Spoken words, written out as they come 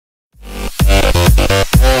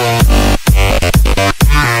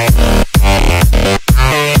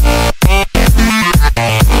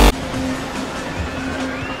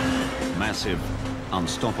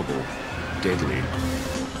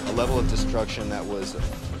destruction that was,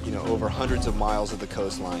 over hundreds of miles of the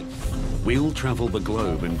coastline. We'll travel the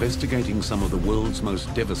globe investigating some of the world's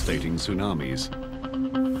most devastating tsunamis.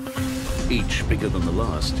 Each bigger than the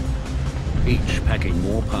last, each packing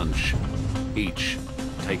more punch, each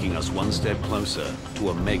taking us one step closer to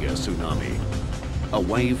a mega tsunami. A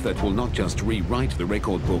wave that will not just rewrite the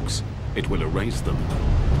record books, it will erase them.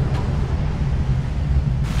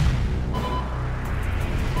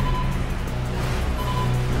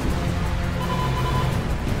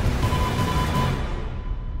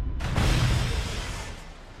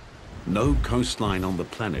 No coastline on the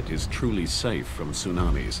planet is truly safe from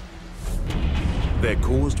tsunamis. They're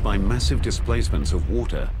caused by massive displacements of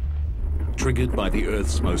water, triggered by the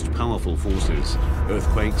Earth's most powerful forces,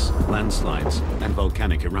 earthquakes, landslides, and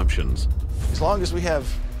volcanic eruptions. As long as we have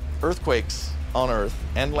earthquakes on Earth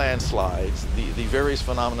and landslides, the various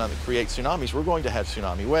phenomena that create tsunamis, we're going to have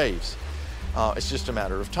tsunami waves. It's just a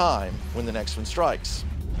matter of time when the next one strikes.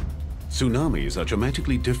 Tsunamis are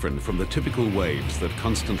dramatically different from the typical waves that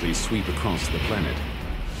constantly sweep across the planet.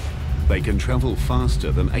 They can travel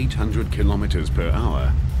faster than 800 kilometers per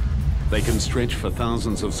hour. They can stretch for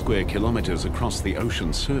thousands of square kilometers across the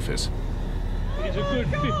ocean's surface. It's a good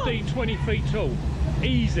 15, 20 feet tall.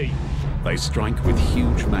 Easy. They strike with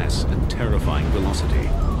huge mass and terrifying velocity.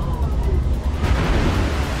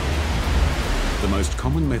 The most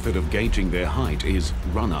common method of gauging their height is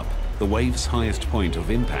run-up, the wave's highest point of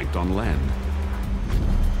impact on land.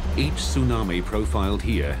 Each tsunami profiled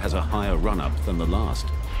here has a higher run-up than the last.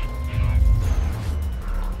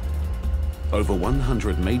 Over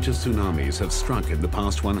 100 major tsunamis have struck in the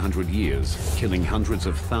past 100 years, killing hundreds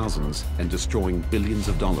of thousands and destroying billions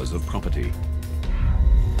of dollars of property.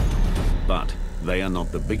 But they are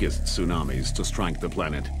not the biggest tsunamis to strike the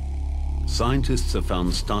planet. Scientists have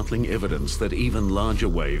found startling evidence that even larger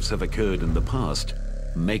waves have occurred in the past,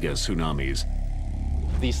 mega tsunamis.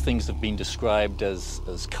 These things have been described as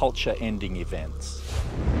culture-ending events.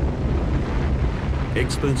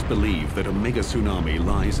 Experts believe that a mega tsunami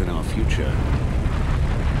lies in our future.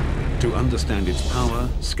 To understand its power,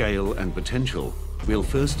 scale, and potential, we'll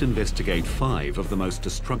first investigate 5 of the most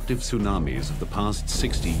destructive tsunamis of the past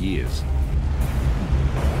 60 years.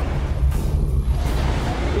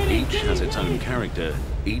 Each has its own character,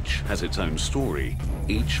 each has its own story,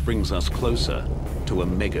 each brings us closer to a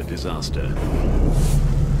mega disaster.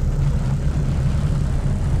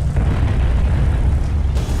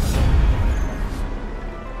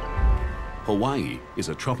 Hawaii is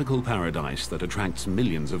a tropical paradise that attracts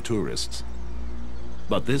millions of tourists.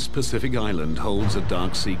 But this Pacific island holds a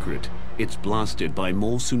dark secret. It's blasted by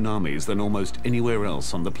more tsunamis than almost anywhere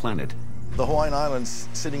else on the planet. The Hawaiian Islands,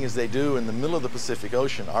 sitting as they do in the middle of the Pacific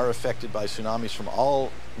Ocean, are affected by tsunamis from all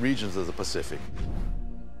regions of the Pacific.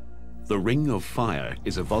 The Ring of Fire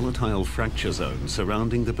is a volatile fracture zone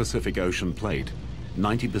surrounding the Pacific Ocean plate.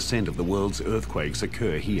 90% of the world's earthquakes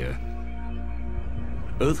occur here.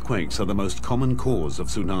 Earthquakes are the most common cause of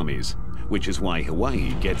tsunamis, which is why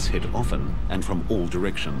Hawaii gets hit often and from all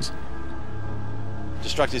directions.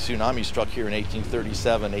 Destructive tsunamis struck here in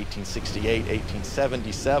 1837, 1868,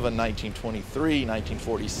 1877, 1923,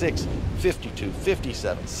 1946, 52,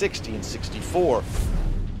 57, 60, and 64.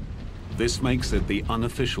 This makes it the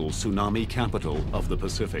unofficial tsunami capital of the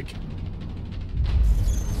Pacific.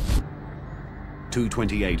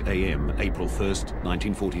 2:28 a.m., April 1st,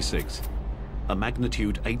 1946. A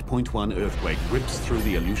magnitude 8.1 earthquake rips through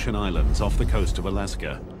the Aleutian Islands off the coast of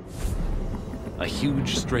Alaska. A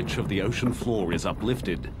huge stretch of the ocean floor is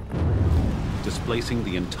uplifted, displacing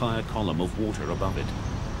the entire column of water above it.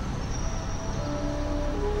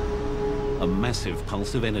 A massive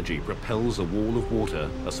pulse of energy propels a wall of water,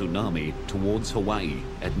 a tsunami, towards Hawaii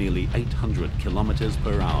at nearly 800 kilometers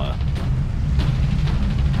per hour.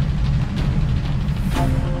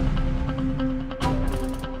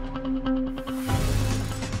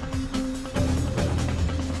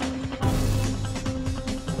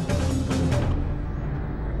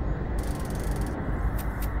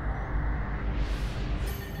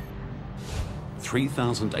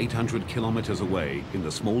 (3,800 kilometers away in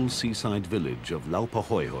the small seaside village of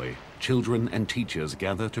Laupahoehoe, children and teachers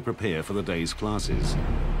gather to prepare for the day's classes.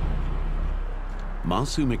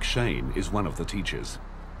 Marsu McShane is one of the teachers.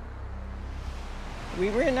 We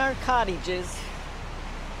were in our cottages,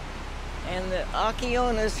 and the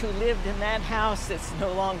Akionas who lived in that house that's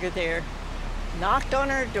no longer there knocked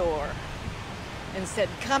on our door and said,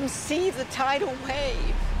 "Come see the tidal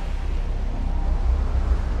wave."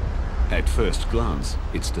 At first glance,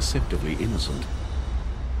 it's deceptively innocent.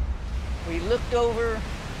 We looked over,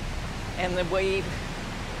 and the wave,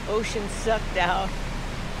 ocean sucked out,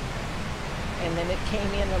 and then it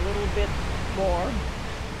came in a little bit more,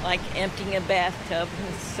 like emptying a bathtub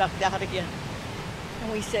and sucked out again.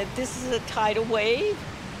 And we said, this is a tidal wave?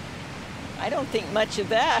 I don't think much of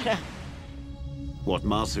that. What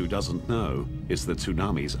Masu doesn't know is that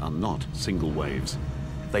tsunamis are not single waves.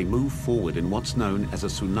 They move forward in what's known as a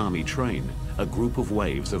tsunami train, a group of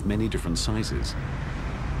waves of many different sizes.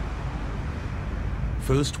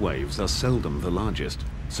 First waves are seldom the largest,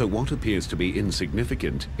 so what appears to be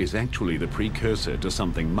insignificant is actually the precursor to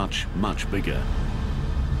something much, much bigger.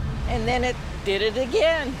 And then it did it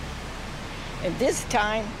again. And this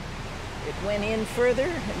time, it went in further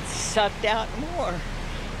and sucked out more.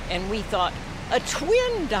 And we thought, a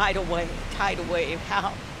twin tidal wave,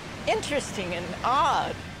 how interesting and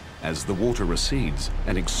odd. As the water recedes,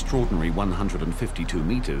 an extraordinary 152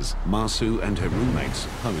 meters, Masu and her roommates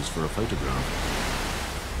pose for a photograph.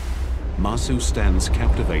 Masu stands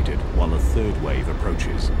captivated while a third wave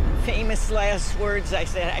approaches. Famous last words, I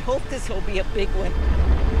said, I hope this will be a big one.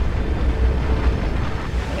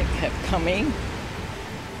 And it kept coming.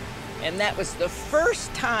 And that was the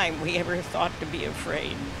first time we ever thought to be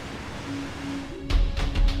afraid.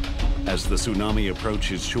 As the tsunami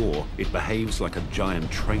approaches shore, it behaves like a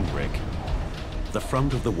giant train wreck. The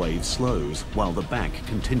front of the wave slows while the back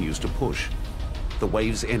continues to push. The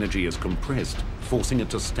wave's energy is compressed, forcing it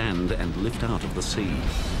to stand and lift out of the sea.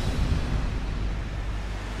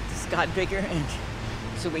 This got bigger, and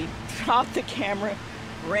so we dropped the camera,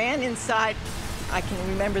 ran inside. I can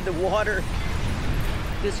remember the water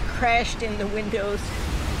just crashed in the windows.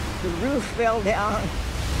 The roof fell down.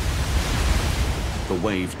 The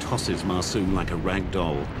wave tosses Masu like a rag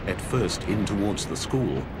doll, at first in towards the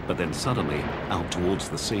school, but then suddenly out towards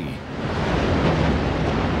the sea.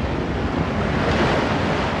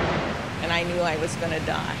 And I knew I was going to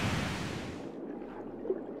die.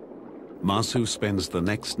 Masu spends the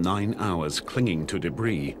next 9 hours clinging to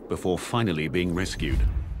debris before finally being rescued.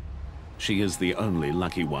 She is the only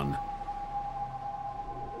lucky one.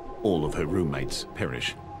 All of her roommates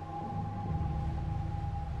perish.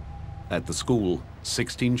 At the school,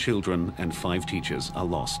 16 children and 5 teachers are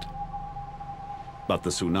lost. But the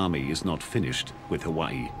tsunami is not finished with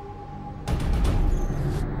Hawaii.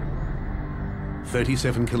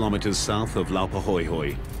 37 kilometers south of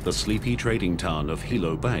Laupahoehoe, the sleepy trading town of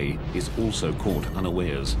Hilo Bay is also caught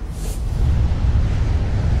unawares.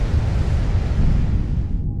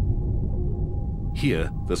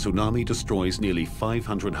 Here, the tsunami destroys nearly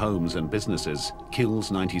 500 homes and businesses,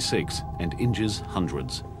 kills 96, and injures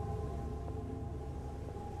hundreds.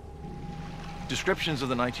 Descriptions of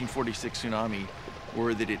the 1946 tsunami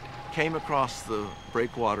were that it came across the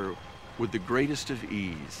breakwater with the greatest of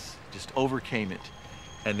ease, just overcame it,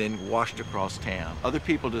 and then washed across town. Other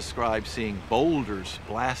people describe seeing boulders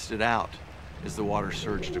blasted out as the water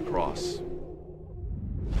surged across.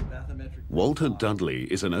 Walter Dudley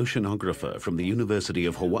is an oceanographer from the University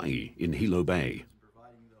of Hawaii in Hilo Bay.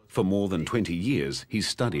 For more than 20 years, he's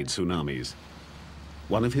studied tsunamis.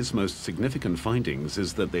 One of his most significant findings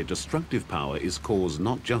is that their destructive power is caused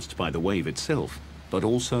not just by the wave itself, but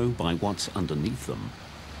also by what's underneath them.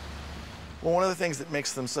 Well, one of the things that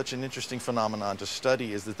makes them such an interesting phenomenon to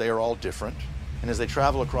study is that they are all different. And as they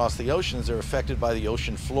travel across the oceans, they're affected by the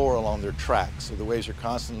ocean floor along their tracks. So the waves are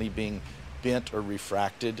constantly being bent or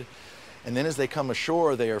refracted. And then as they come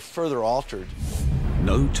ashore, they are further altered.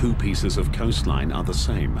 No two pieces of coastline are the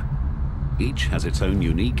same. Each has its own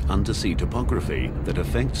unique undersea topography that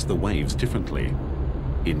affects the waves differently.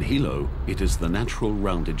 In Hilo, it is the natural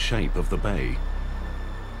rounded shape of the bay.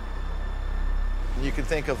 You can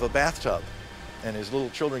think of a bathtub, and as little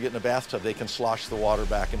children get in a bathtub, they can slosh the water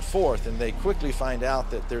back and forth, and they quickly find out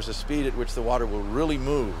that there's a speed at which the water will really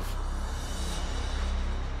move.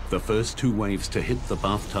 The first 2 waves to hit the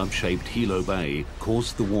bathtub-shaped Hilo Bay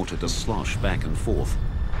caused the water to slosh back and forth.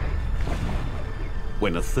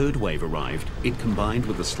 When a third wave arrived, it combined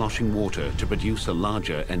with the sloshing water to produce a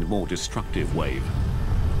larger and more destructive wave.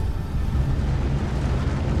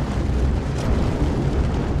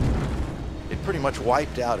 It pretty much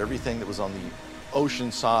wiped out everything that was on the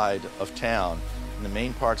ocean side of town. In the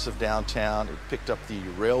main parts of downtown, it picked up the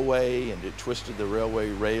railway and it twisted the railway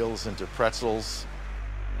rails into pretzels.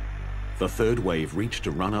 The third wave reached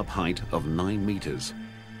a run-up height of 9 meters.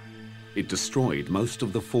 It destroyed most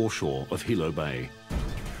of the foreshore of Hilo Bay.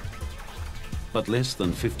 But less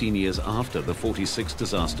than 15 years after the '46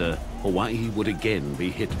 disaster, Hawaii would again be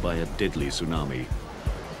hit by a deadly tsunami.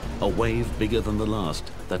 A wave bigger than the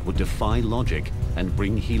last that would defy logic and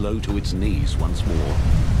bring Hilo to its knees once more.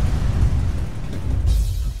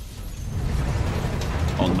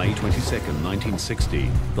 On May 22, 1960,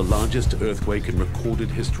 the largest earthquake in recorded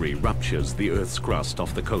history ruptures the Earth's crust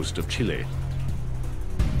off the coast of Chile.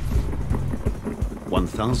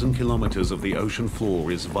 1,000 kilometers of the ocean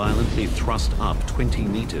floor is violently thrust up 20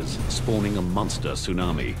 meters, spawning a monster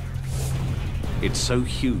tsunami. It's so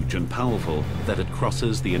huge and powerful that it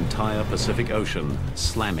crosses the entire Pacific Ocean,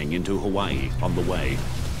 slamming into Hawaii on the way.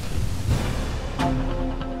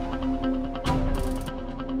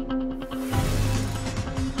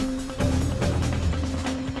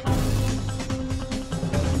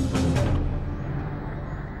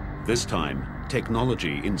 This time,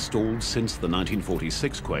 technology installed since the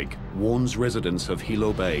 1946 quake warns residents of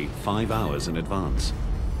Hilo Bay 5 hours in advance.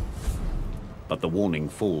 But the warning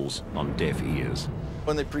falls on deaf ears.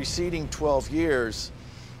 In the preceding 12 years,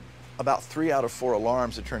 about 3 out of 4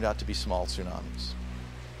 alarms had turned out to be small tsunamis.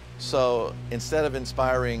 So instead of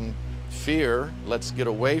inspiring fear, let's get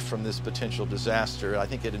away from this potential disaster, I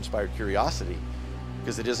think it inspired curiosity,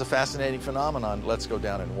 because it is a fascinating phenomenon. Let's go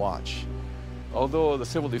down and watch. Although the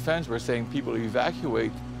civil defense were saying people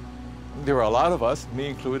evacuate, there were a lot of us, me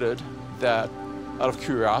included, that out of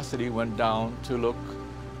curiosity went down to look,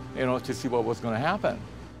 to see what was going to happen.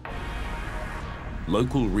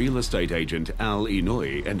 Local real estate agent Al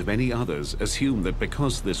Inouye and many others assume that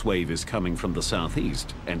because this wave is coming from the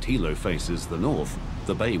southeast and Hilo faces the north,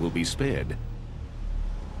 the bay will be spared.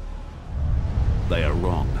 They are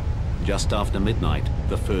wrong. Just after midnight,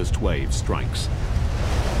 the first wave strikes.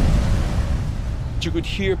 You could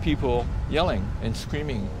hear people yelling and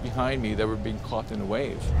screaming behind me that were being caught in the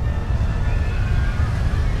wave.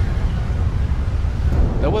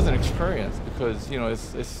 That was an experience because,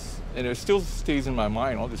 and it still stays in my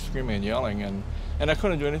mind, all this screaming and yelling, and I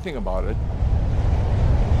couldn't do anything about it.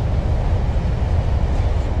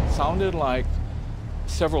 It sounded like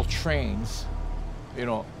several trains,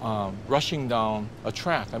 rushing down a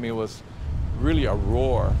track. I mean, it was really a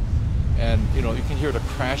roar, and, you can hear the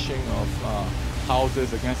crashing of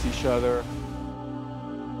houses against each other.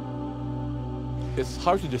 It's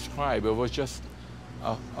hard to describe. It was just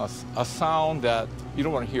a sound that you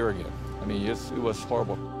don't want to hear again. I mean, it was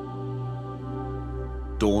horrible.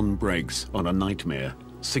 Dawn breaks on a nightmare.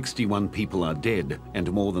 61 people are dead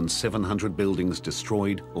and more than 700 buildings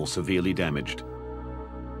destroyed or severely damaged.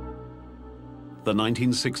 The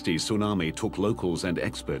 1960 tsunami took locals and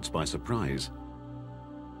experts by surprise.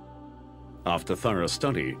 After thorough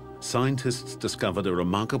study, scientists discovered a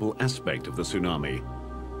remarkable aspect of the tsunami.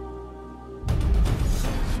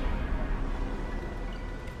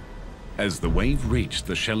 As the wave reached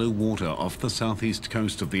the shallow water off the southeast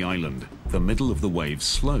coast of the island, the middle of the wave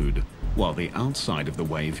slowed, while the outside of the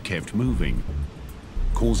wave kept moving,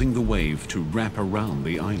 causing the wave to wrap around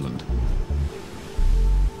the island.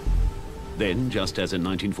 Then, just as in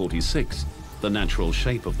 1946, the natural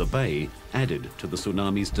shape of the bay added to the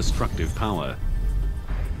tsunami's destructive power.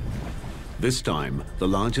 This time, the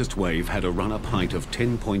largest wave had a run-up height of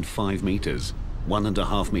 10.5 meters,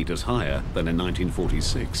 1.5 meters higher than in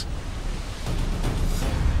 1946.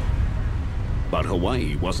 But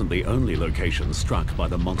Hawaii wasn't the only location struck by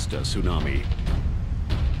the monster tsunami.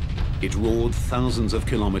 It roared thousands of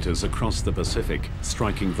kilometers across the Pacific,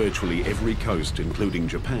 striking virtually every coast, including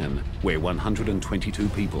Japan, where 122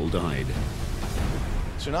 people died.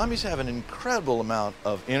 Tsunamis have an incredible amount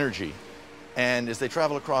of energy, and as they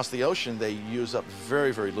travel across the ocean, they use up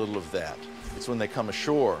very, very little of that. It's when they come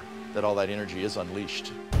ashore that all that energy is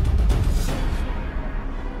unleashed.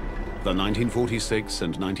 The 1946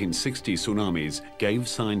 and 1960 tsunamis gave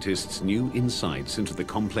scientists new insights into the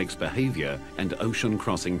complex behavior and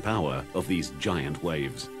ocean-crossing power of these giant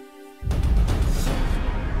waves.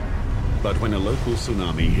 But when a local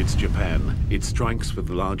tsunami hits Japan, it strikes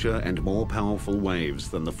with larger and more powerful waves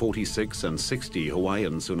than the 46 and 60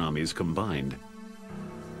 Hawaiian tsunamis combined.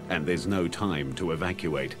 And there's no time to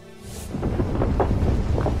evacuate.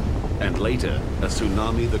 And later, a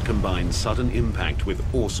tsunami that combines sudden impact with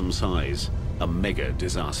awesome size, a mega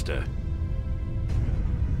disaster.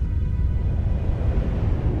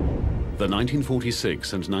 The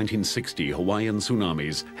 1946 and 1960 Hawaiian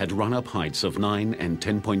tsunamis had run-up heights of 9 and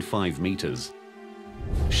 10.5 meters.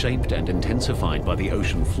 Shaped and intensified by the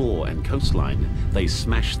ocean floor and coastline, they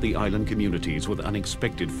smashed the island communities with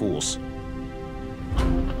unexpected force.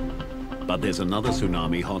 But there's another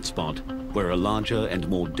tsunami hotspot where a larger and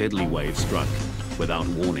more deadly wave struck without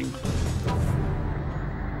warning.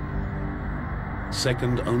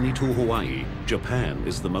 Second only to Hawaii, Japan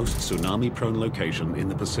is the most tsunami-prone location in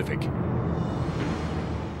the Pacific.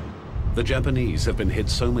 The Japanese have been hit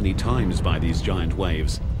so many times by these giant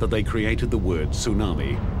waves that they created the word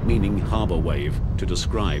tsunami, meaning harbor wave, to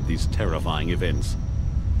describe these terrifying events.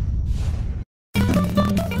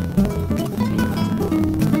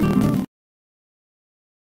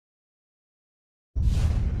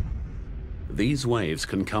 These waves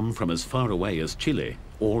can come from as far away as Chile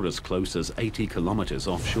or as close as 80 kilometers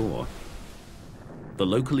offshore. The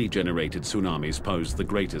locally generated tsunamis pose the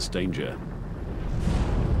greatest danger.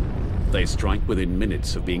 They strike within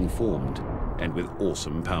minutes of being formed and with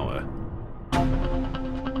awesome power.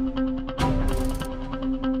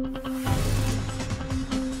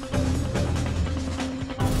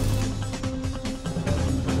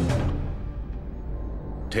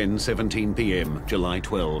 (10:17 p.m., July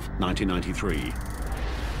 12, 1993).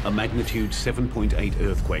 A magnitude 7.8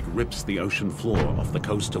 earthquake rips the ocean floor off the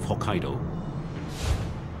coast of Hokkaido.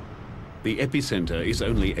 The epicenter is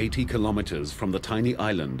only 80 kilometers from the tiny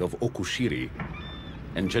island of Okushiri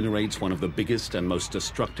and generates one of the biggest and most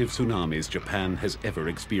destructive tsunamis Japan has ever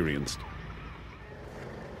experienced.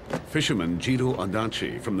 Fisherman Jiro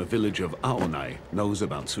Adachi from the village of Aonai knows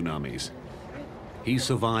about tsunamis. He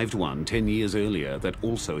survived one 10 years earlier that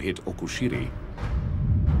also hit Okushiri.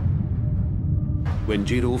 When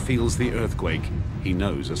Jiro feels the earthquake, he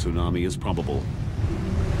knows a tsunami is probable.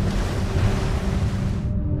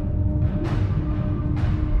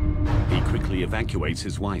 He quickly evacuates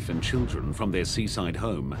his wife and children from their seaside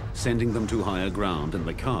home, sending them to higher ground in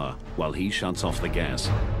the car while he shuts off the gas.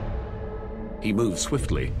 He moves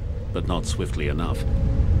swiftly, but not swiftly enough.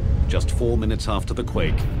 Just 4 minutes after the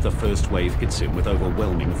quake, the first wave hits him with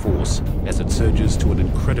overwhelming force as it surges to an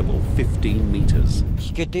incredible 15 meters.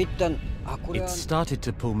 It started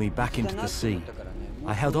to pull me back into the sea.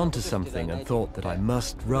 I held on to something and thought that I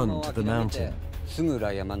must run to the mountain.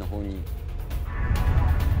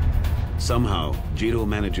 Somehow, Jiro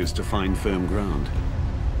manages to find firm ground.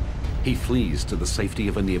 He flees to the safety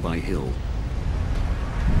of a nearby hill.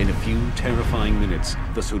 In a few terrifying minutes,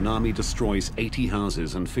 the tsunami destroys 80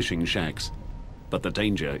 houses and fishing shacks. But the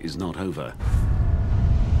danger is not over.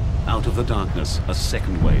 Out of the darkness, a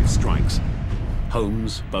second wave strikes.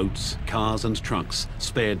 Homes, boats, cars and trucks,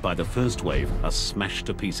 spared by the first wave, are smashed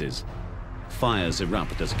to pieces. Fires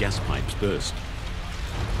erupt as gas pipes burst.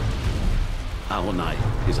 Aonai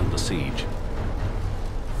is under siege.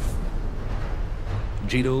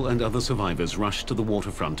 Jiro and other survivors rush to the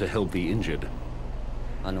waterfront to help the injured.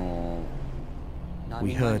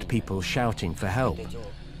 We heard people shouting for help.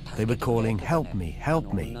 They were calling, "Help me,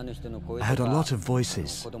 help me." I heard a lot of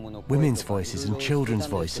voices, women's voices and children's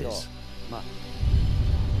voices.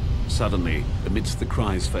 Suddenly, amidst the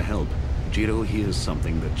cries for help, Jiro hears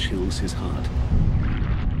something that chills his heart.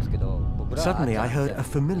 Suddenly I heard a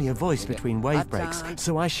familiar voice between wave breaks,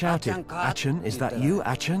 so I shouted, "Achan, is that you,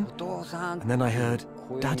 Achan?" And then I heard,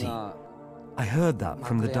 "Daddy." I heard that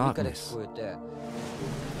from the darkness.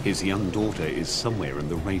 His young daughter is somewhere in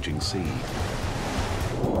the raging sea.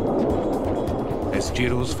 As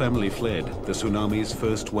Jiro's family fled, the tsunami's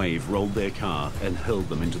first wave rolled their car and hurled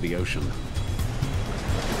them into the ocean.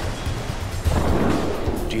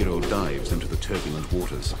 Jiro dives into the turbulent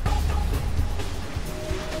waters.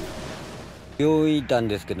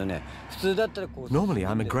 Normally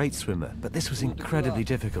I'm a great swimmer, but this was incredibly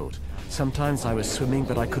difficult. Sometimes I was swimming,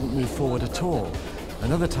 but I couldn't move forward at all.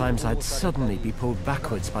 And other times I'd suddenly be pulled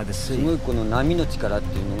backwards by the sea.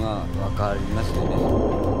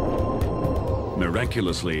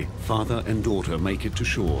 Miraculously, father and daughter make it to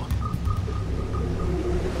shore.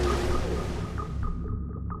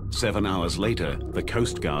 7 hours later, the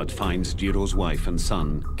Coast Guard finds Jiro's wife and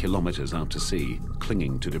son kilometers out to sea,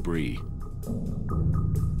 clinging to debris.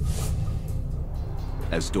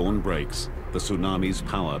 As dawn breaks, the tsunami's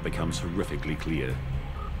power becomes horrifically clear.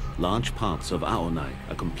 Large parts of Aonai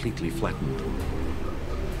are completely flattened.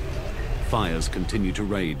 Fires continue to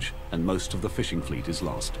rage, and most of the fishing fleet is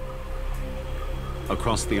lost.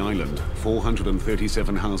 Across the island,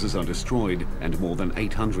 437 houses are destroyed and more than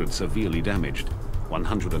 800 severely damaged.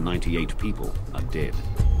 198 people are dead.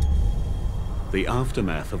 The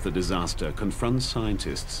aftermath of the disaster confronts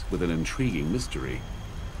scientists with an intriguing mystery.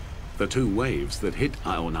 The two waves that hit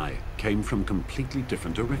Aonai came from completely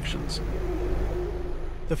different directions.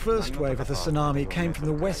 The first wave of the tsunami came from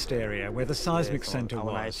the west area where the seismic center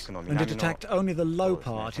was, and it attacked only the low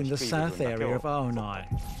part in the south area of Aonai.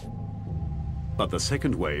 But the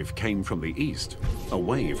second wave came from the east,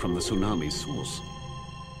 away from the tsunami's source.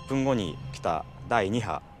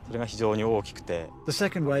 The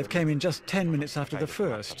second wave came in just 10 minutes after the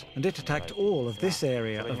first, and it attacked all of this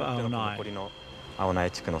area of Aonai.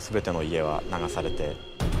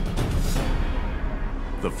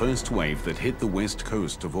 The first wave that hit the west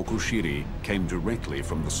coast of Okushiri came directly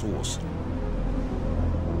from the source.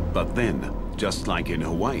 But then, just like in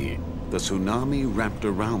Hawaii, the tsunami wrapped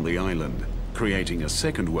around the island, creating a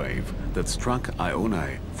second wave that struck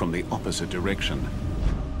Aonai from the opposite direction.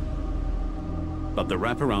 But the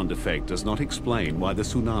wraparound effect does not explain why the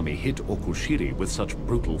tsunami hit Okushiri with such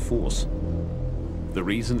brutal force. The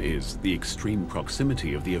reason is the extreme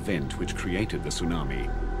proximity of the event which created the tsunami.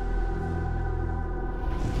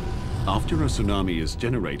 After a tsunami is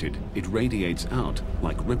generated, it radiates out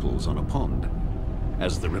like ripples on a pond.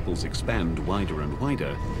 As the ripples expand wider and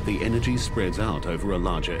wider, the energy spreads out over a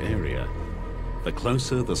larger area. The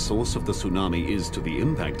closer the source of the tsunami is to the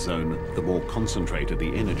impact zone, the more concentrated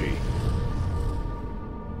the energy.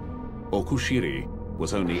 Okushiri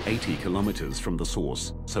was only 80 kilometers from the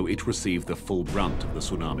source, so it received the full brunt of the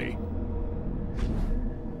tsunami.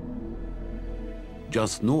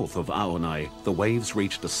 Just north of Aonai, the waves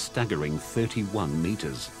reached a staggering 31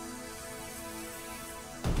 meters.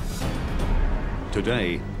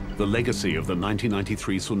 Today, the legacy of the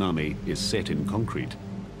 1993 tsunami is set in concrete.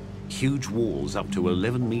 Huge walls up to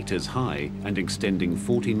 11 meters high and extending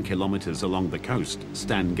 14 kilometers along the coast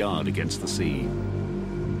stand guard against the sea.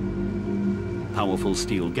 Powerful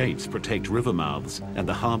steel gates protect river mouths, and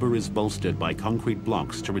the harbor is bolstered by concrete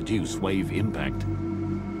blocks to reduce wave impact.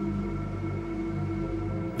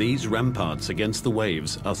 These ramparts against the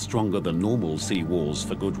waves are stronger than normal sea walls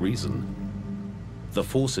for good reason. The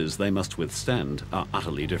forces they must withstand are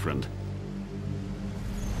utterly different.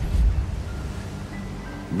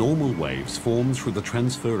 Normal waves form through the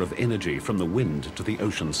transfer of energy from the wind to the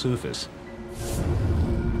ocean surface.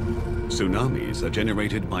 Tsunamis are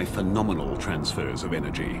generated by phenomenal transfers of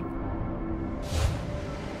energy.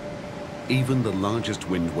 Even the largest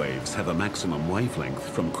wind waves have a maximum wavelength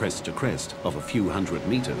from crest to crest of a few hundred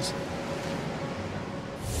meters.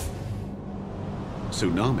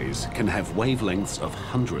 Tsunamis can have wavelengths of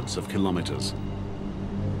hundreds of kilometers.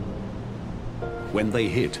 When they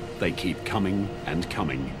hit, they keep coming and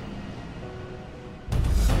coming.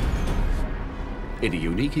 In a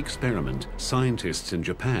unique experiment, scientists in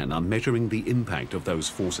Japan are measuring the impact of those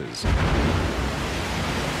forces.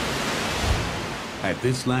 At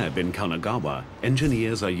this lab in Kanagawa,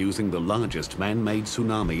 engineers are using the largest man-made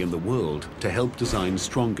tsunami in the world to help design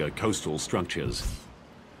stronger coastal structures.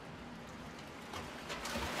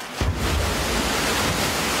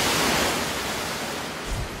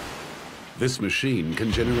 This machine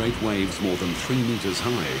can generate waves more than 3 meters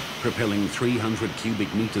high, propelling 300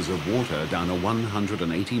 cubic meters of water down a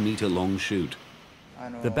 180-meter-long chute.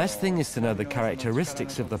 The best thing is to know the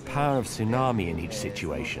characteristics of the power of tsunami in each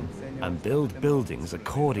situation and build buildings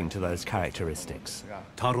according to those characteristics.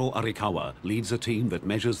 Taro Arikawa leads a team that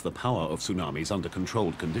measures the power of tsunamis under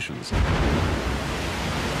controlled conditions.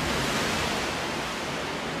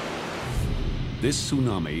 This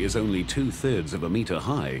tsunami is only 2/3 of a meter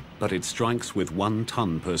high, but it strikes with 1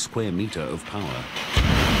 ton per square meter of power.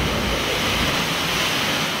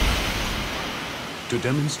 To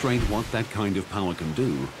demonstrate what that kind of power can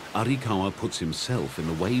do, Arikawa puts himself in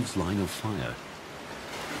the wave's line of fire.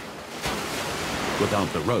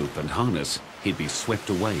 Without the rope and harness, he'd be swept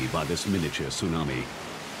away by this miniature tsunami.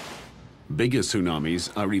 Bigger tsunamis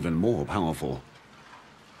are even more powerful.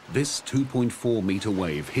 This 2.4-meter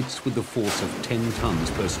wave hits with the force of 10 tons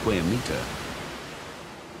per square meter.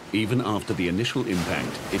 Even after the initial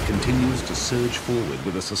impact, it continues to surge forward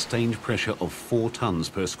with a sustained pressure of 4 tons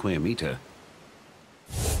per square meter.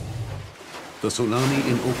 The tsunami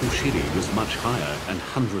in Okushiri was much higher and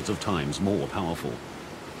hundreds of times more powerful.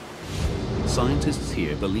 Scientists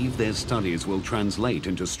here believe their studies will translate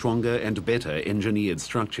into stronger and better engineered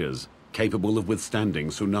structures, capable of withstanding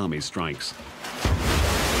tsunami strikes.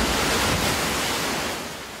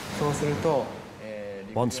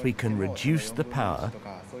 Once we can reduce the power,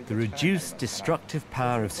 the reduced destructive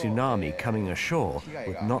power of tsunami coming ashore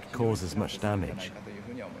would not cause as much damage.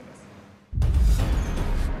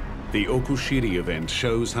 The Okushiri event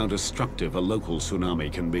shows how destructive a local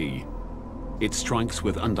tsunami can be. It strikes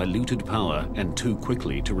with undiluted power and too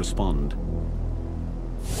quickly to respond.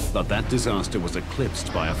 But that disaster was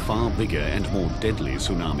eclipsed by a far bigger and more deadly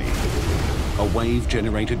tsunami. A wave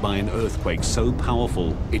generated by an earthquake so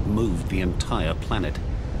powerful it moved the entire planet.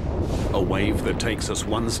 A wave that takes us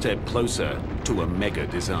one step closer to a mega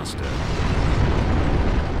disaster.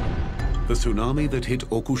 The tsunami that hit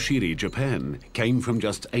Okushiri, Japan, came from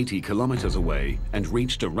just 80 kilometers away and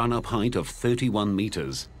reached a run-up height of 31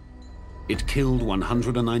 meters. It killed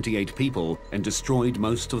 198 people and destroyed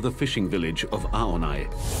most of the fishing village of Aonai.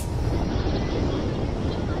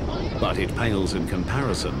 But it pales in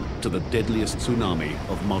comparison to the deadliest tsunami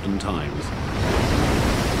of modern times.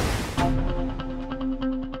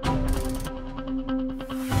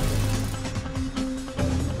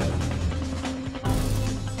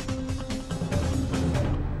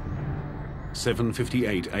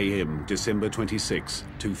 "7:58 a.m., December 26,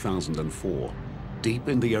 2004. Deep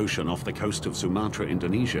in the ocean off the coast of Sumatra,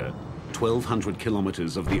 Indonesia, 1,200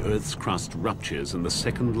 kilometers of the Earth's crust ruptures in the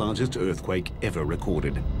second largest earthquake ever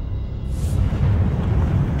recorded.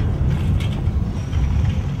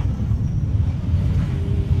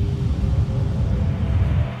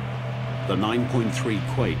 The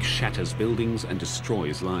 9.3 quake shatters buildings and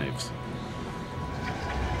destroys lives.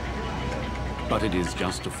 But it is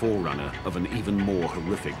just a forerunner of an even more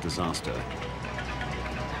horrific disaster.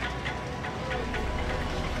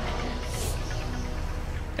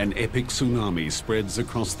 An epic tsunami spreads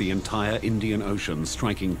across the entire Indian Ocean,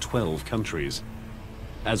 striking 12 countries.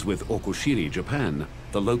 As with Okushiri, Japan,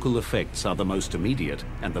 the local effects are the most immediate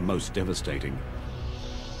and the most devastating.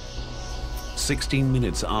 16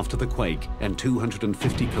 minutes after the quake and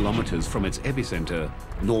 250 kilometers from its epicenter,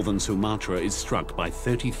 northern Sumatra is struck by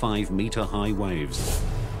 35-meter-high waves.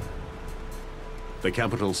 The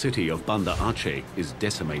capital city of Banda Aceh is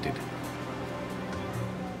decimated.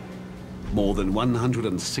 More than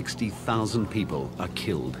 160,000 people are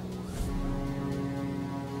killed.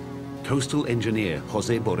 Coastal engineer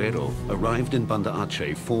Jose Borrero arrived in Banda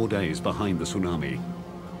Aceh 4 days behind the tsunami.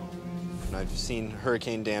 I've seen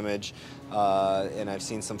hurricane damage, and I've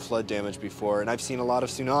seen some flood damage before, and I've seen a lot of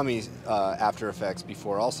tsunami after effects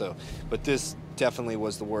before also, but this definitely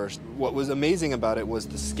was the worst. What was amazing about it was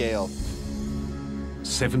the scale.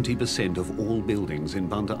 70% of all buildings in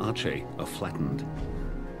Banda Aceh are flattened.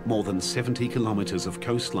 More than 70 kilometers of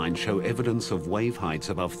coastline show evidence of wave heights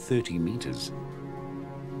above 30 meters.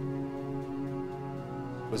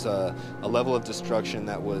 It was a level of destruction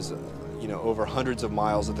that was over hundreds of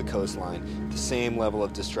miles of the coastline, the same level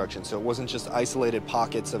of destruction. So it wasn't just isolated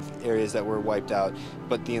pockets of areas that were wiped out,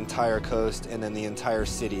 but the entire coast and then the entire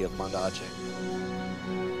city of Banda Aceh.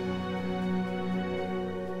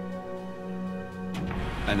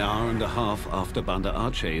 An hour and a half after Banda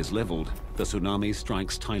Aceh is leveled, the tsunami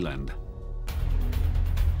strikes Thailand.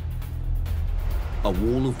 A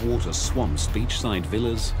wall of water swamps beachside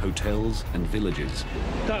villas, hotels, and villages.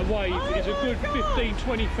 That wave is a good 15,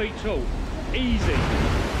 20 feet tall. Easy.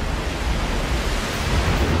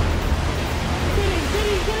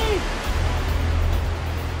 Get in!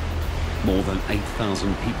 More than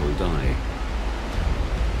 8,000 people die.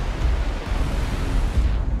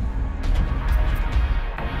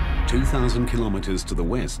 "2,000 kilometers to the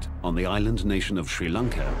west, on the island nation of Sri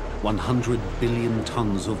Lanka, 100 billion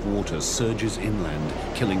tons of water surges inland,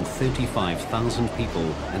 killing 35,000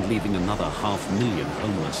 people and leaving another 500,000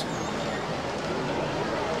 homeless.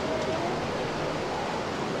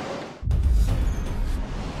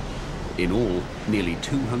 In all, nearly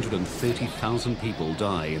 230,000 people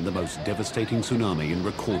die in the most devastating tsunami in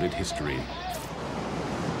recorded history.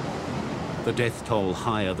 The death toll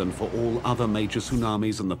higher than for all other major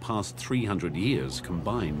tsunamis in the past 300 years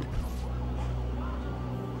combined.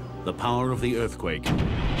 The power of the earthquake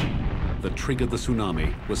that triggered the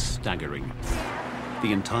tsunami was staggering.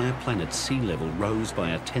 The entire planet's sea level rose by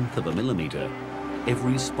 1/10 of a millimeter.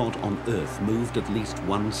 Every spot on Earth moved at least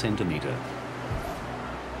 1 centimeter.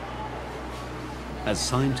 As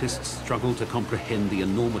scientists struggle to comprehend the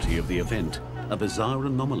enormity of the event, a bizarre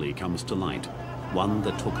anomaly comes to light. One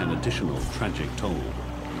that took an additional tragic toll.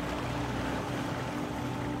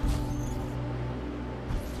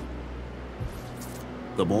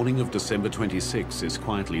 The morning of December 26 is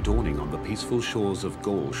quietly dawning on the peaceful shores of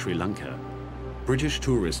Galle, Sri Lanka. British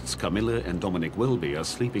tourists Camilla and Dominic Welby are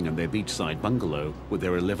sleeping in their beachside bungalow with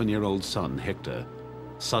their 11-year-old son, Hector.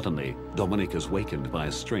 Suddenly, Dominic is wakened by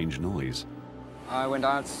a strange noise. I went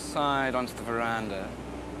outside onto the veranda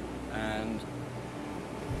and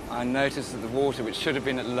I noticed that the water, which should have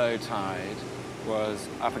been at low tide, was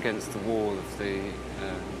up against the wall of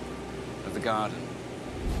the garden.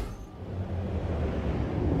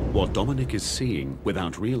 What Dominic is seeing,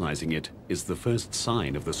 without realizing it, is the first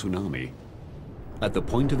sign of the tsunami. At the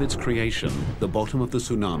point of its creation, the bottom of the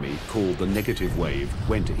tsunami, called the negative wave,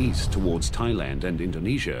 went east towards Thailand and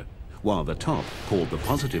Indonesia, while the top, called the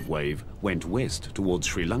positive wave, went west towards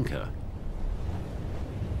Sri Lanka.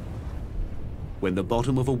 When the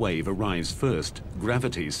bottom of a wave arrives first,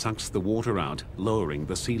 gravity sucks the water out, lowering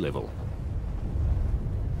the sea level.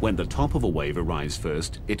 When the top of a wave arrives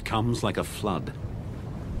first, it comes like a flood.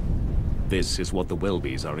 This is what the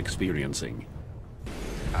Welbys are experiencing.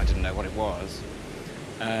 I didn't know what it was.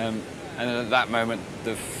 And at that moment,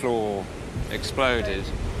 the floor exploded.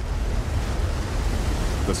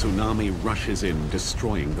 The tsunami rushes in,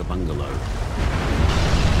 destroying the bungalow.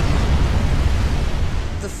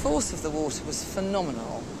 The force of the water was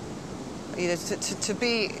phenomenal. You know, to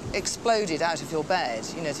be exploded out of your bed,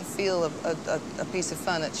 you know, to feel a piece of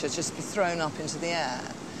furniture just be thrown up into the air,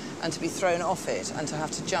 and to be thrown off it and to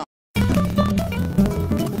have to jump.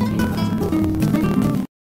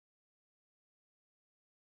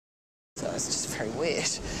 So it's just very weird.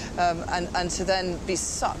 And to then be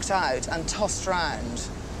sucked out and tossed around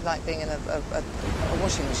like being in a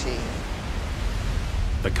washing machine.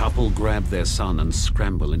 The couple grab their son and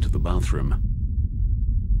scramble into the bathroom.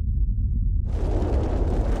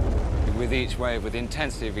 With each wave, with the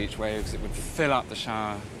intensity of each wave, because it would fill up the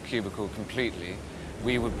shower cubicle completely,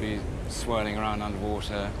 we would be swirling around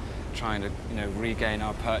underwater, trying to, regain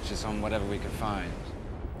our purchase on whatever we could find.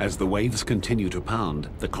 As the waves continue to pound,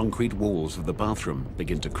 the concrete walls of the bathroom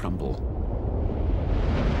begin to crumble.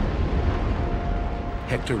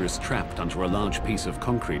 Hector is trapped under a large piece of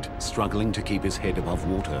concrete, struggling to keep his head above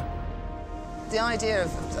water. The idea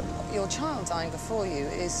of your child dying before you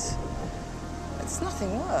it's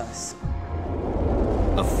nothing worse.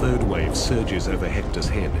 A third wave surges over Hector's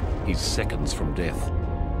head. He's seconds from death.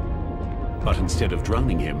 But instead of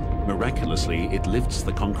drowning him, miraculously, it lifts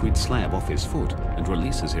the concrete slab off his foot and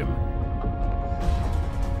releases him.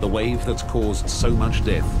 The wave that's caused so much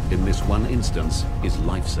death in this one instance is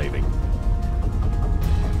life-saving.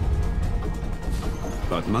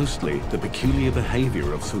 But mostly, the peculiar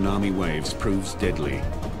behavior of tsunami waves proves deadly.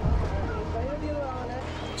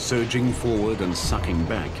 Surging forward and sucking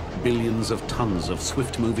back, billions of tons of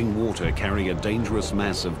swift-moving water carry a dangerous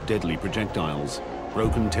mass of deadly projectiles,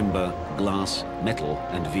 broken timber, glass, metal,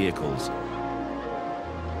 and vehicles.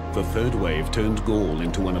 The third wave turned Galle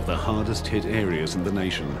into one of the hardest-hit areas in the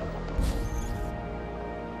nation.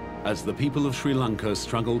 As the people of Sri Lanka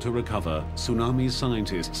struggle to recover, tsunami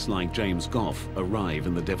scientists like James Goff arrive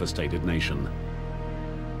in the devastated nation.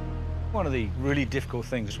 One of the really difficult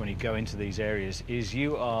things when you go into these areas is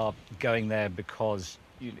you are going there because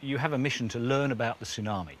you have a mission to learn about the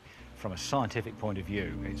tsunami from a scientific point of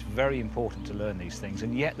view. It's very important to learn these things,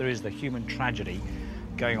 and yet there is the human tragedy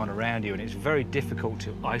going on around you, and it's very difficult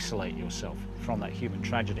to isolate yourself from that human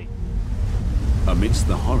tragedy. Amidst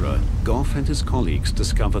the horror, Goff and his colleagues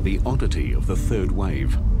discover the oddity of the third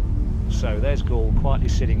wave. So there's Galle quietly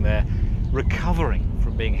sitting there, recovering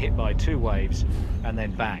from being hit by two waves, and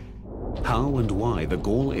then bang. How and why the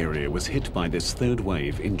Galle area was hit by this third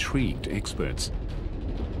wave intrigued experts.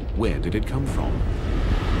 Where did it come from?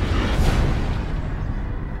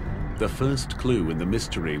 The first clue in the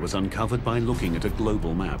mystery was uncovered by looking at a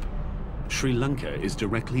global map. Sri Lanka is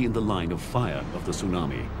directly in the line of fire of the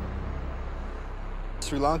tsunami.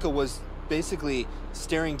 Sri Lanka was basically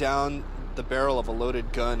staring down the barrel of a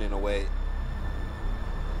loaded gun in a way.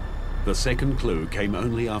 The second clue came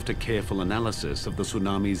only after careful analysis of the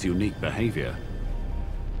tsunami's unique behavior.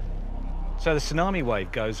 So the tsunami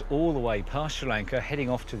wave goes all the way past Sri Lanka, heading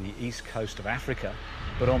off to the east coast of Africa.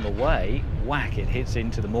 But on the way, whack, it hits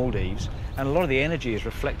into the Maldives, and a lot of the energy is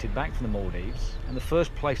reflected back from the Maldives, and the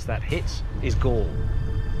first place that hits is Galle.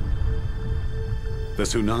 The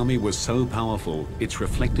tsunami was so powerful, its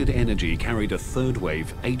reflected energy carried a third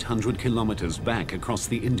wave 800 kilometers back across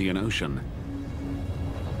the Indian Ocean.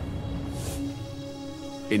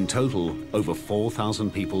 In total, over 4,000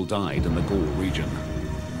 people died in the Galle region.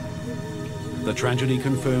 The tragedy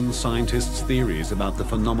confirmed scientists' theories about the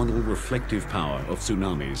phenomenal reflective power of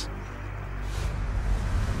tsunamis.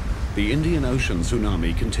 The Indian Ocean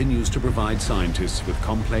tsunami continues to provide scientists with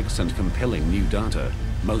complex and compelling new data,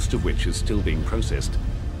 most of which is still being processed.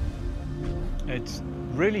 It's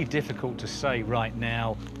really difficult to say right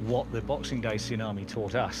now what the Boxing Day tsunami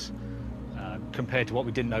taught us compared to what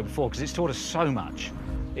we didn't know before, because it's taught us so much.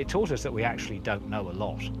 It taught us that we actually don't know a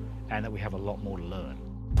lot and that we have a lot more to learn.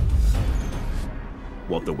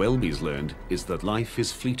 What the Welbys learned is that life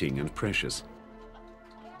is fleeting and precious.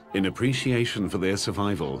 In appreciation for their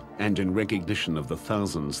survival and in recognition of the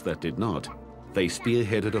thousands that did not, they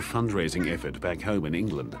spearheaded a fundraising effort back home in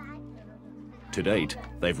England. To date,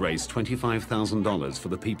 they've raised $25,000 for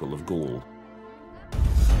the people of Galle.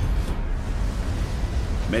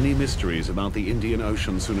 Many mysteries about the Indian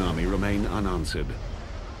Ocean tsunami remain unanswered.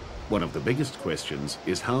 One of the biggest questions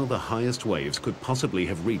is how the highest waves could possibly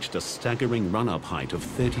have reached a staggering run-up height of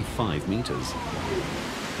 35 meters.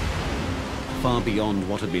 Far beyond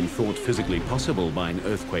what had been thought physically possible by an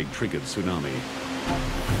earthquake-triggered tsunami.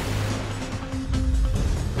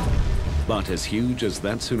 But as huge as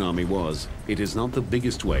that tsunami was, it is not the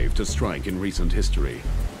biggest wave to strike in recent history.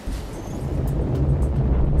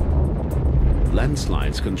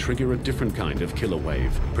 Landslides can trigger a different kind of killer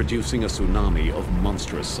wave, producing a tsunami of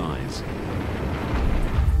monstrous size.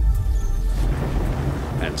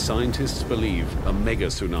 And scientists believe a mega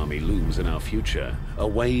tsunami looms in our future, a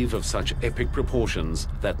wave of such epic proportions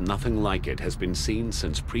that nothing like it has been seen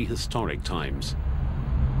since prehistoric times.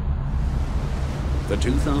 The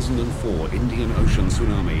 2004 Indian Ocean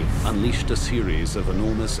tsunami unleashed a series of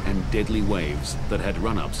enormous and deadly waves that had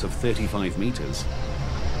run-ups of 35 meters.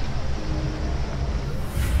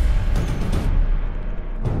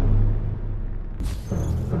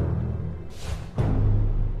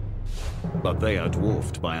 But they are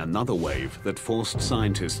dwarfed by another wave that forced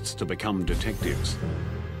scientists to become detectives.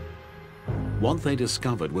 What they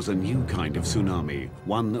discovered was a new kind of tsunami,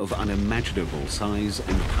 one of unimaginable size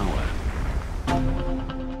and power.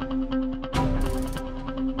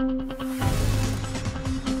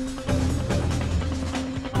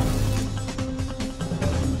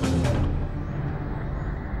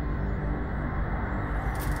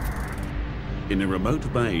 In a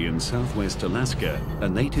remote bay in southwest Alaska, a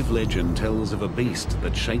native legend tells of a beast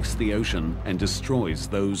that shakes the ocean and destroys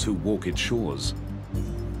those who walk its shores.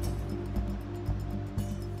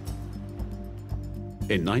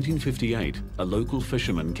 In 1958, a local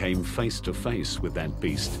fisherman came face to face with that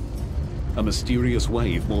beast. A mysterious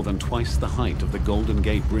wave more than twice the height of the Golden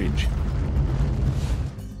Gate Bridge.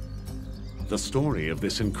 The story of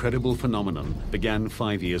this incredible phenomenon began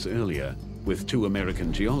 5 years earlier, with 2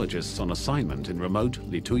 American geologists on assignment in remote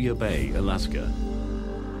Lituya Bay, Alaska.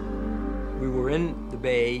 We were in the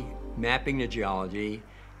bay mapping the geology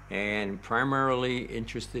and primarily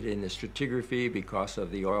interested in the stratigraphy because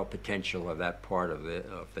of the oil potential of that part of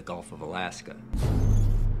the Gulf of Alaska.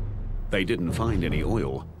 They didn't find any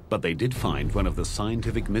oil, but they did find one of the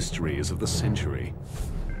scientific mysteries of the century.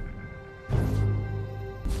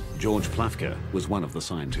 George Plafka was one of the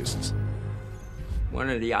scientists. One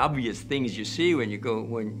of the obvious things you see when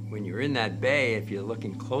you're in that bay, if you're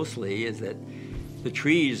looking closely, is that the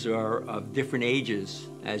trees are of different ages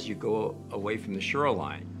as you go away from the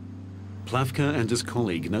shoreline. Plafka and his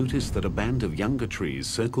colleague noticed that a band of younger trees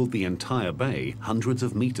circled the entire bay hundreds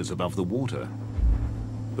of meters above the water.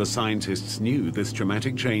 The scientists knew this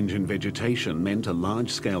dramatic change in vegetation meant a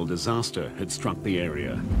large-scale disaster had struck the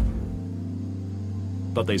area.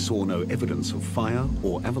 But they saw no evidence of fire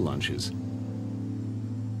or avalanches.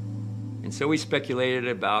 And so we speculated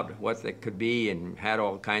about what that could be and had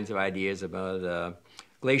all kinds of ideas about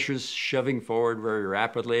glaciers shoving forward very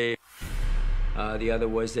rapidly. The other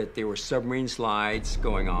was that there were submarine slides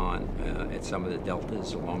going on at some of the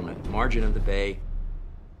deltas along the margin of the bay,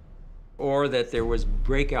 or that there was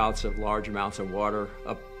breakouts of large amounts of water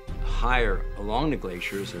up higher along the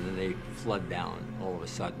glaciers and then they flood down all of a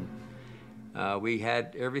sudden. We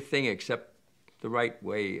had everything except the right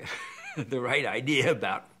way, the right idea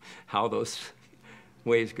about how those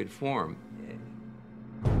waves could form.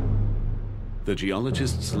 The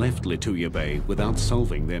geologists left Lituya Bay without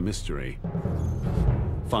solving their mystery.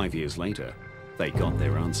 5 years later, they got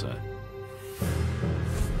their answer.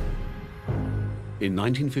 In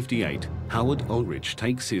 1958, Howard Ulrich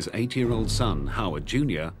takes his 8-year-old son, Howard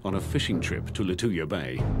Jr., on a fishing trip to Lituya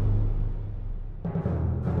Bay.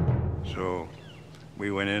 So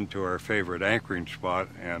we went into our favorite anchoring spot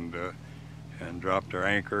and dropped our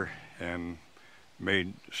anchor and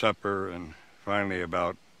made supper, and finally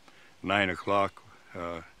about 9 o'clock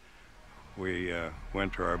we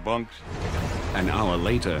went to our bunks. An hour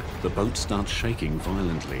later, the boat starts shaking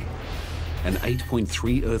violently. An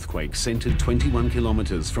 8.3 earthquake centered 21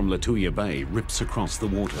 kilometers from Lituya Bay rips across the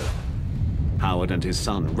water. Howard and his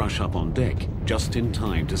son rush up on deck just in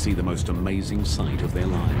time to see the most amazing sight of their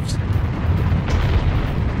lives.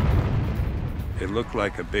 It looked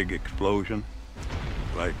like a big explosion,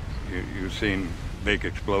 like you've seen big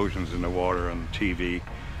explosions in the water on TV.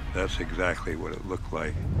 That's exactly what it looked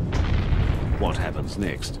like. What happens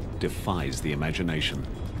next defies the imagination.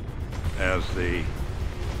 As the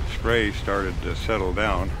spray started to settle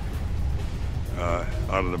down, out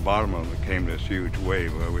of the bottom of it came this huge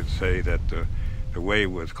wave. I would say that the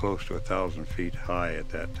wave was close to 1,000 feet high at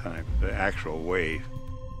that time, the actual wave.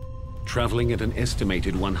 Traveling at an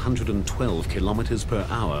estimated 112 kilometers per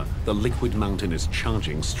hour, the liquid mountain is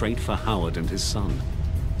charging straight for Howard and his son.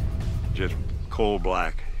 Just coal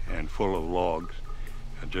black and full of logs,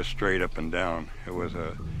 just straight up and down. It was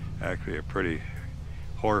actually a pretty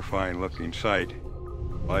horrifying looking sight.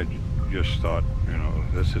 I just thought, you know,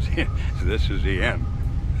 this is the end.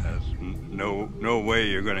 There's no way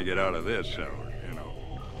you're going to get out of this, you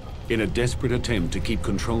know. In a desperate attempt to keep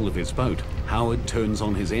control of his boat, Howard turns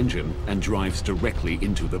on his engine and drives directly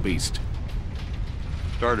into the beast.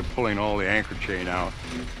 Started pulling all the anchor chain out,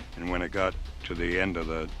 and when it got to the end of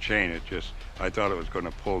the chain, I thought it was going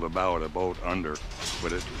to pull the bow of the boat under,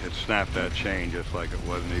 but it snapped that chain just like it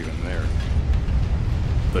wasn't even there.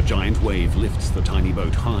 The giant wave lifts the tiny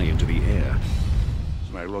boat high into the air.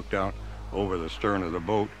 And I looked out over the stern of the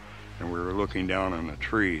boat, and we were looking down on the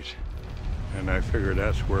trees. and I figured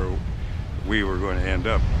that's where we were going to end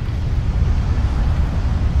up.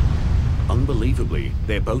 Unbelievably,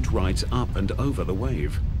 their boat rides up and over the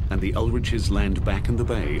wave, and the Ulriches land back in the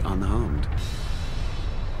bay unharmed.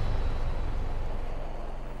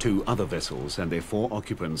 2 other vessels and their 4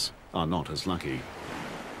 occupants are not as lucky.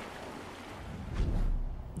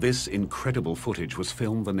 This incredible footage was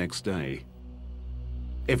filmed the next day.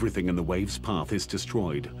 Everything in the wave's path is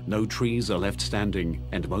destroyed, no trees are left standing,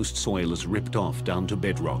 and most soil is ripped off down to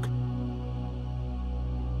bedrock.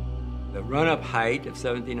 The run-up height of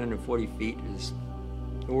 1,740 feet is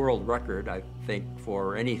the world record, I think,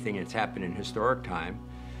 for anything that's happened in historic time.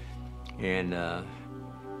 And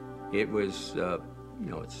it was, you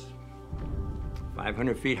know, it's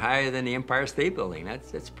 500 feet higher than the Empire State Building.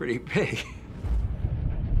 That's pretty big.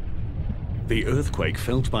 The earthquake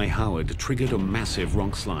felt by Howard triggered a massive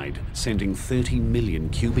rock slide, sending 30 million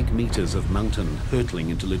cubic meters of mountain hurtling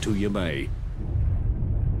into Lituya Bay.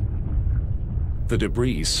 The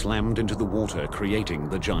debris slammed into the water, creating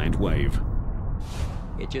the giant wave.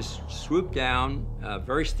 It just swooped down a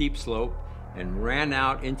very steep slope and ran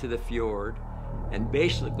out into the fjord and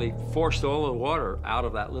basically forced all the water out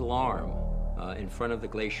of that little arm in front of the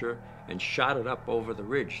glacier and shot it up over the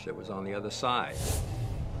ridge that was on the other side.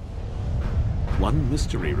 One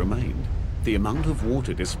mystery remained. The amount of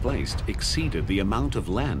water displaced exceeded the amount of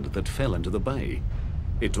land that fell into the bay.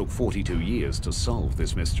 It took 42 years to solve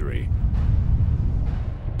this mystery.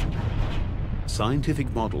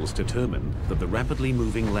 Scientific models determined that the rapidly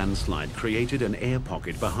moving landslide created an air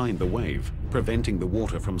pocket behind the wave, preventing the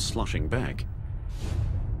water from sloshing back.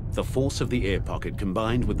 The force of the air pocket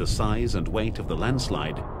combined with the size and weight of the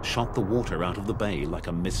landslide shot the water out of the bay like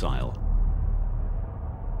a missile.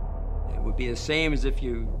 It would be the same as if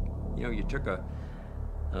you took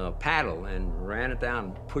a paddle and ran it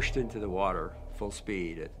down, pushed into the water full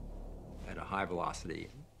speed at a high velocity,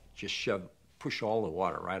 just push all the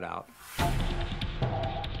water right out.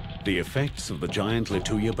 The effects of the giant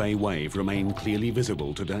Lituya Bay wave remain clearly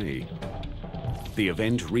visible today. The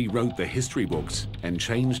event rewrote the history books and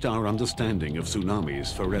changed our understanding of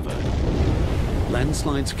tsunamis forever.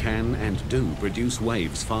 Landslides can and do produce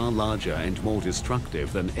waves far larger and more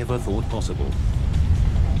destructive than ever thought possible.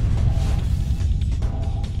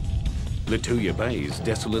 Lituya Bay's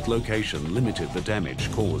desolate location limited the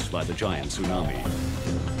damage caused by the giant tsunami.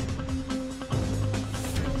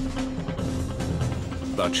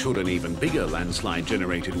 But should an even bigger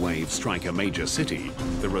landslide-generated wave strike a major city,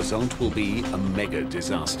 the result will be a mega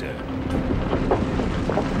disaster.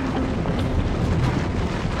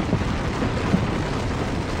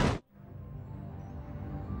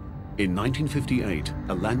 In 1958,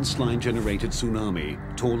 a landslide-generated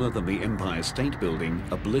tsunami, taller than the Empire State Building,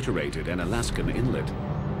 obliterated an Alaskan inlet.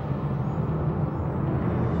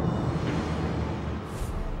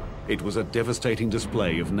 It was a devastating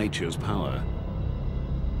display of nature's power.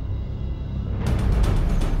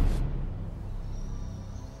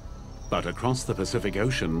 But across the Pacific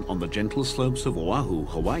Ocean, on the gentle slopes of Oahu,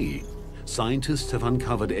 Hawaii, scientists have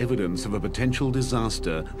uncovered evidence of a potential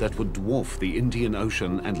disaster that would dwarf the Indian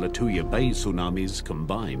Ocean and Lituya Bay tsunamis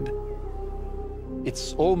combined.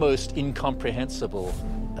 It's almost incomprehensible,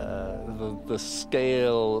 the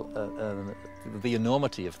scale, the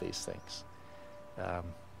enormity of these things.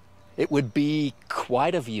 It would be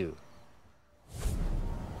quite a view.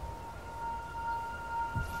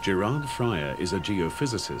 Gerard Fryer is a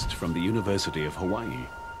geophysicist from the University of Hawaii.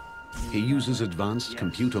 He uses advanced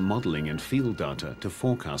computer modeling and field data to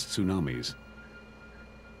forecast tsunamis.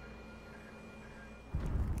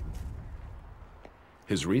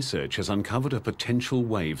 His research has uncovered a potential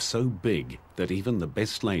wave so big that even the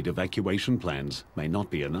best-laid evacuation plans may not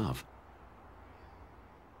be enough.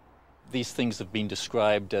 These things have been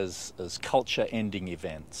described as culture-ending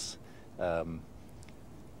events. The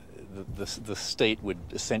state would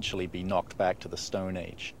essentially be knocked back to the Stone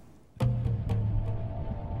Age.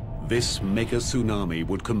 This mega tsunami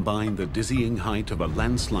would combine the dizzying height of a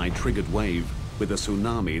landslide-triggered wave with a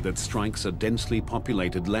tsunami that strikes a densely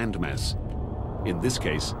populated landmass, in this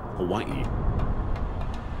case, Hawaii.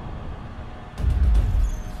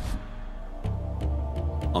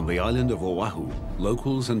 On the island of Oahu,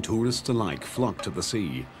 locals and tourists alike flock to the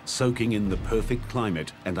sea, soaking in the perfect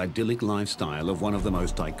climate and idyllic lifestyle of one of the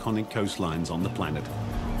most iconic coastlines on the planet.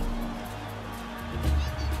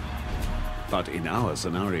 But in our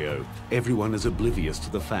scenario, everyone is oblivious to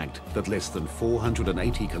the fact that less than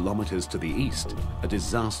 480 kilometers to the east, a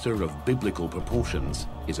disaster of biblical proportions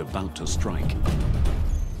is about to strike.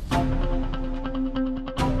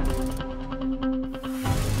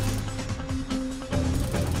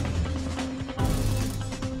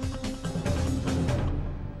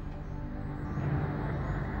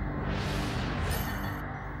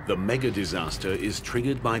 The mega disaster is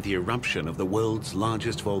triggered by the eruption of the world's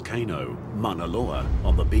largest volcano, Mauna Loa,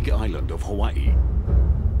 on the big island of Hawaii.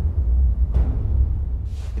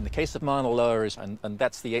 In the case of Mauna Loa, and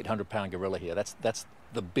that's the 800-pound gorilla here, that's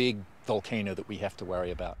the big volcano that we have to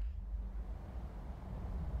worry about.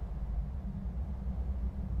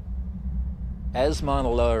 As Mauna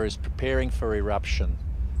Loa is preparing for eruption,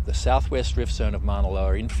 the southwest rift zone of Mauna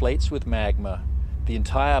Loa inflates with magma. The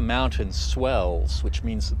entire mountain swells, which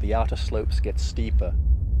means that the outer slopes get steeper.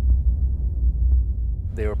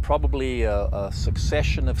 There are probably a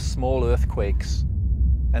succession of small earthquakes,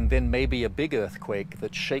 and then maybe a big earthquake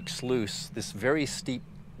that shakes loose this very steep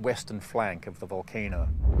western flank of the volcano.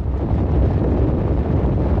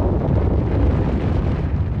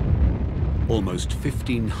 Almost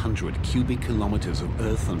 1,500 cubic kilometers of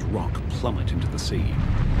earth and rock plummet into the sea.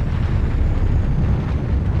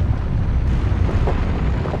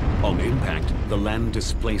 On impact, the land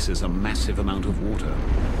displaces a massive amount of water.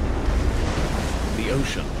 The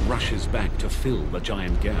ocean rushes back to fill the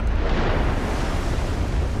giant gap.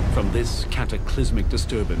 From this cataclysmic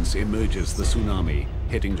disturbance emerges the tsunami,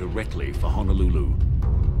 heading directly for Honolulu.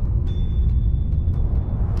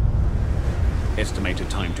 Estimated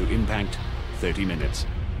time to impact, 30 minutes.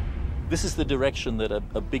 This is the direction that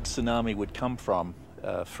a big tsunami would come from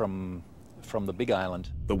the big island.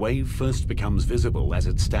 The wave first becomes visible as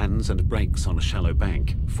it stands and breaks on a shallow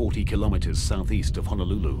bank, 40 kilometers southeast of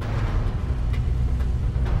Honolulu.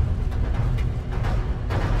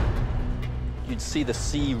 You'd see the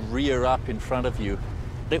sea rear up in front of you.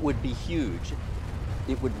 It would be huge.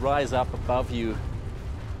 It would rise up above you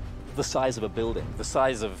the size of a building, the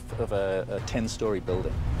size of a 10-story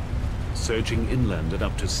building. Surging inland at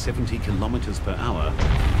up to 70 kilometers per hour,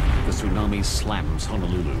 the tsunami slams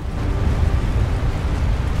Honolulu.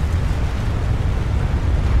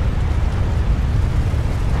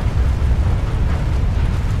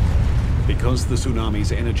 Because the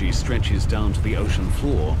tsunami's energy stretches down to the ocean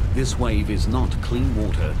floor, this wave is not clean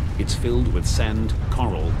water. It's filled with sand,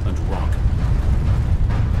 coral, and rock.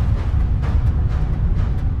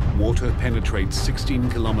 Water penetrates 16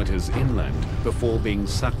 kilometers inland before being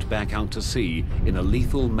sucked back out to sea in a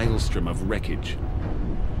lethal maelstrom of wreckage.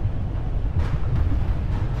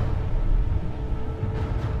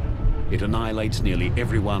 It annihilates nearly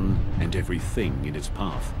everyone and everything in its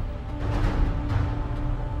path.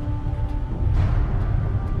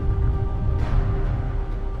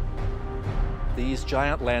 These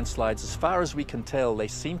giant landslides, as far as we can tell, they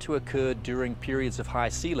seem to occur during periods of high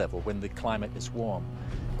sea level when the climate is warm.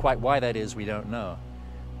 Quite why that is, we don't know.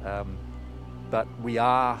 But we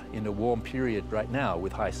are in a warm period right now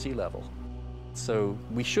with high sea level. So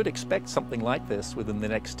we should expect something like this within the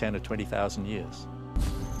next 10 or 20,000 years.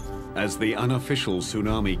 As the unofficial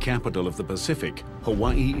tsunami capital of the Pacific,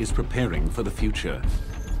 Hawaii is preparing for the future.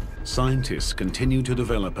 Scientists continue to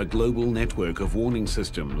develop a global network of warning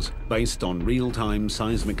systems based on real-time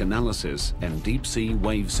seismic analysis and deep-sea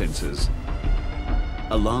wave sensors.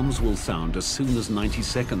 Alarms will sound as soon as 90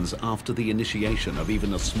 seconds after the initiation of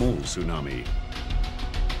even a small tsunami.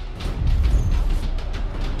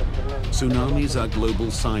 Tsunamis are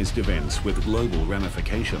global-sized events with global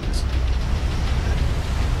ramifications.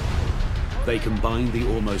 They combine the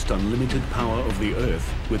almost unlimited power of the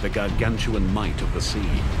Earth with the gargantuan might of the sea.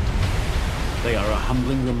 They are a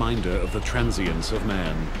humbling reminder of the transience of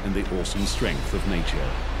man and the awesome strength of nature.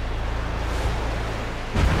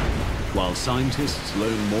 While scientists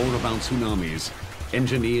learn more about tsunamis,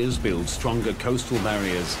 engineers build stronger coastal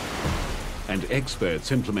barriers, and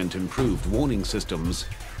experts implement improved warning systems,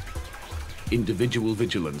 individual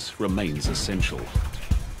vigilance remains essential.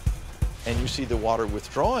 And you see the water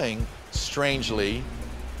withdrawing, strangely,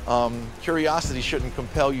 curiosity shouldn't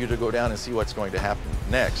compel you to go down and see what's going to happen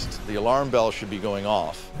next. The alarm bell should be going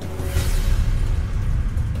off.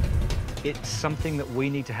 It's something that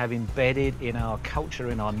we need to have embedded in our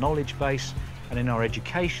culture, in our knowledge base, and in our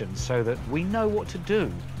education so that we know what to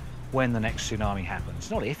do when the next tsunami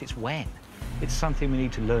happens. Not if, it's when. It's something we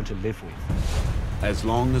need to learn to live with. As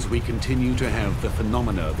long as we continue to have the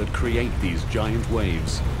phenomena that create these giant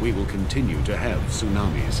waves, we will continue to have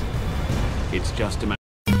tsunamis. It's just a matter